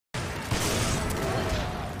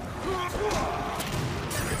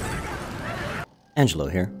Angelo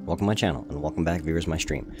here, welcome to my channel, and welcome back viewers my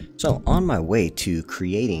stream. So, on my way to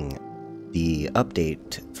creating the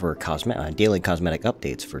update for daily cosmetic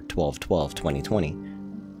updates for 12/12/2020,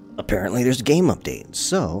 apparently there's a game update.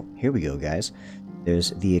 So, here we go guys.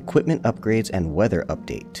 There's the equipment upgrades and weather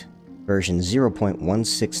update, version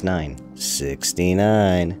 0.169.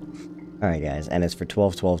 69. Alright guys, and it's for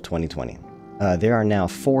 12/12/2020. There are now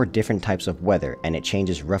 4 different types of weather, and it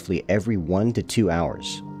changes roughly every 1 to 2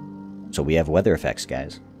 hours. So we have weather effects,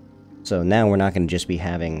 guys. So now we're not going to just be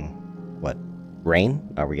having, what, rain?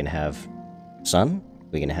 Are we going to have sun? Are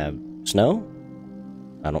we going to have snow?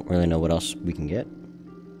 I don't really know what else we can get.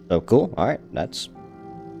 So cool. All right, that's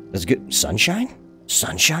good. Sunshine?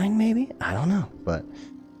 Sunshine, maybe? I don't know. But,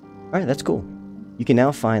 all right, that's cool. You can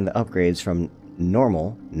now find the upgrades from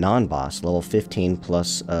normal, non-boss, level 15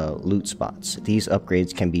 plus loot spots. These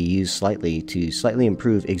upgrades can be used to slightly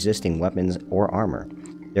improve existing weapons or armor.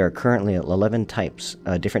 There are currently 11 types,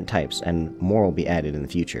 different types, and more will be added in the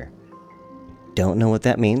future. Don't know what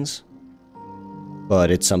that means, but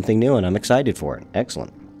it's something new and I'm excited for it.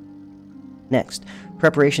 Excellent. Next,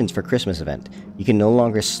 preparations for Christmas event. You can no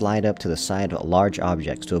longer slide up to the side of large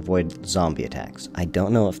objects to avoid zombie attacks. I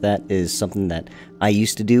don't know if that is something that I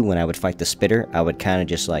used to do when I would fight the spitter. I would kind of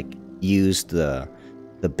just like use the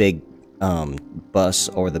big bus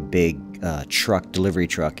or the big delivery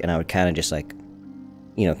truck, and I would kind of just like,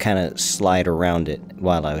 you know, kind of slide around it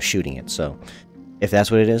while I was shooting it. So, if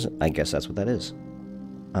that's what it is, I guess that's what that is.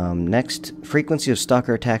 Next, frequency of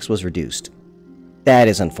stalker attacks was reduced. That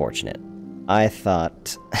is unfortunate. I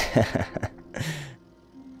thought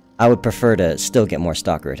I would prefer to still get more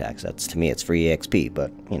stalker attacks. That's, to me, it's free EXP,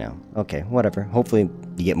 but, you know, okay, whatever. Hopefully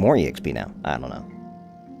you get more EXP now. I don't know.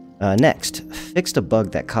 Next, fixed a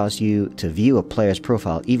bug that caused you to view a player's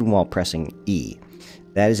profile even while pressing E.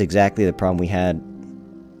 That is exactly the problem we had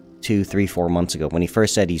 2, 3, 4 months ago. When he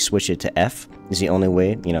first said he switched it to F, is the only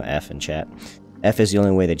way, you know, F in chat. F is the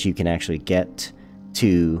only way that you can actually get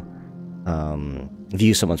to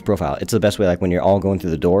view someone's profile. It's the best way, like when you're all going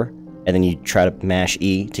through the door, and then you try to mash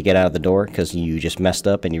E to get out of the door because you just messed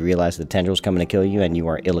up and you realize the tendril's coming to kill you and you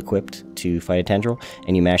are ill-equipped to fight a tendril,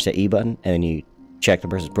 and you mash that E button, and then you check the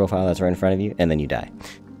person's profile that's right in front of you, and then you die.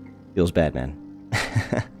 Feels bad, man.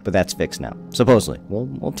 But that's fixed now. Supposedly.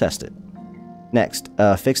 We'll test it. Next,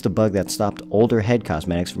 fixed a bug that stopped older head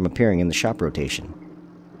cosmetics from appearing in the shop rotation.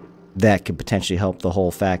 That could potentially help the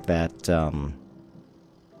whole fact that,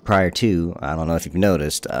 prior to, I don't know if you've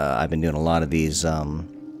noticed, I've been doing a lot of these,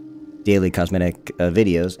 daily cosmetic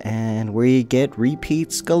videos, and we get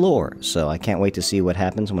repeats galore. So I can't wait to see what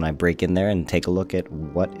happens when I break in there and take a look at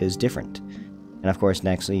what is different. And of course,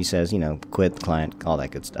 next he says, you know, quit the client, all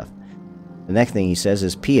that good stuff. The next thing he says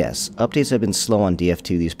is, P.S. Updates have been slow on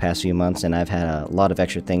DF2 these past few months, and I've had a lot of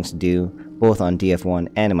extra things to do, both on DF1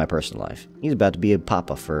 and in my personal life. He's about to be a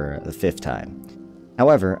papa for the 5th time.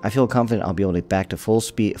 However, I feel confident I'll be able to get back to full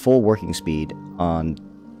working speed on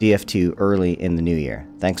DF2 early in the new year.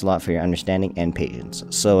 Thanks a lot for your understanding and patience.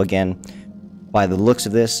 So again, by the looks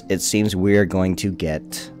of this, it seems we're going to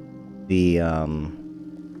get the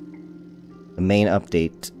main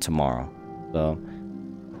update tomorrow. So...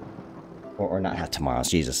 Or not tomorrow,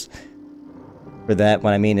 Jesus. For that,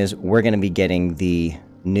 what I mean is we're going to be getting the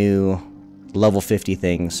new level 50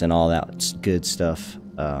 things and all that good stuff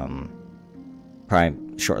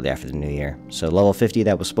probably shortly after the new year. So level 50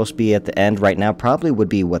 that was supposed to be at the end right now probably would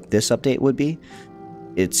be what this update would be.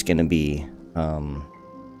 It's going to be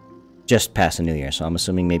just past the new year. So I'm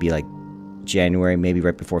assuming maybe like January, maybe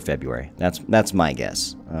right before February. That's my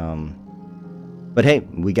guess. But hey,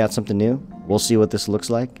 we got something new. We'll see what this looks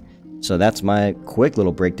like. So that's my quick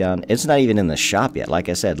little breakdown. It's not even in the shop yet. Like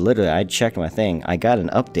I said, literally, I checked my thing. I got an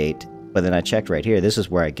update, but then I checked right here. This is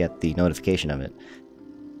where I get the notification of it.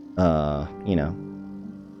 You know,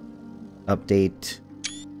 update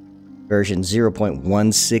version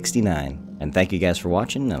 0.169. And thank you guys for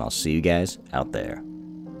watching, and I'll see you guys out there.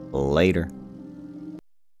 Later.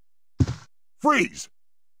 Freeze!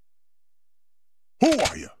 Who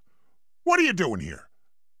are you? What are you doing here?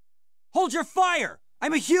 Hold your fire!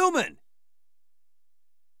 I'm a human!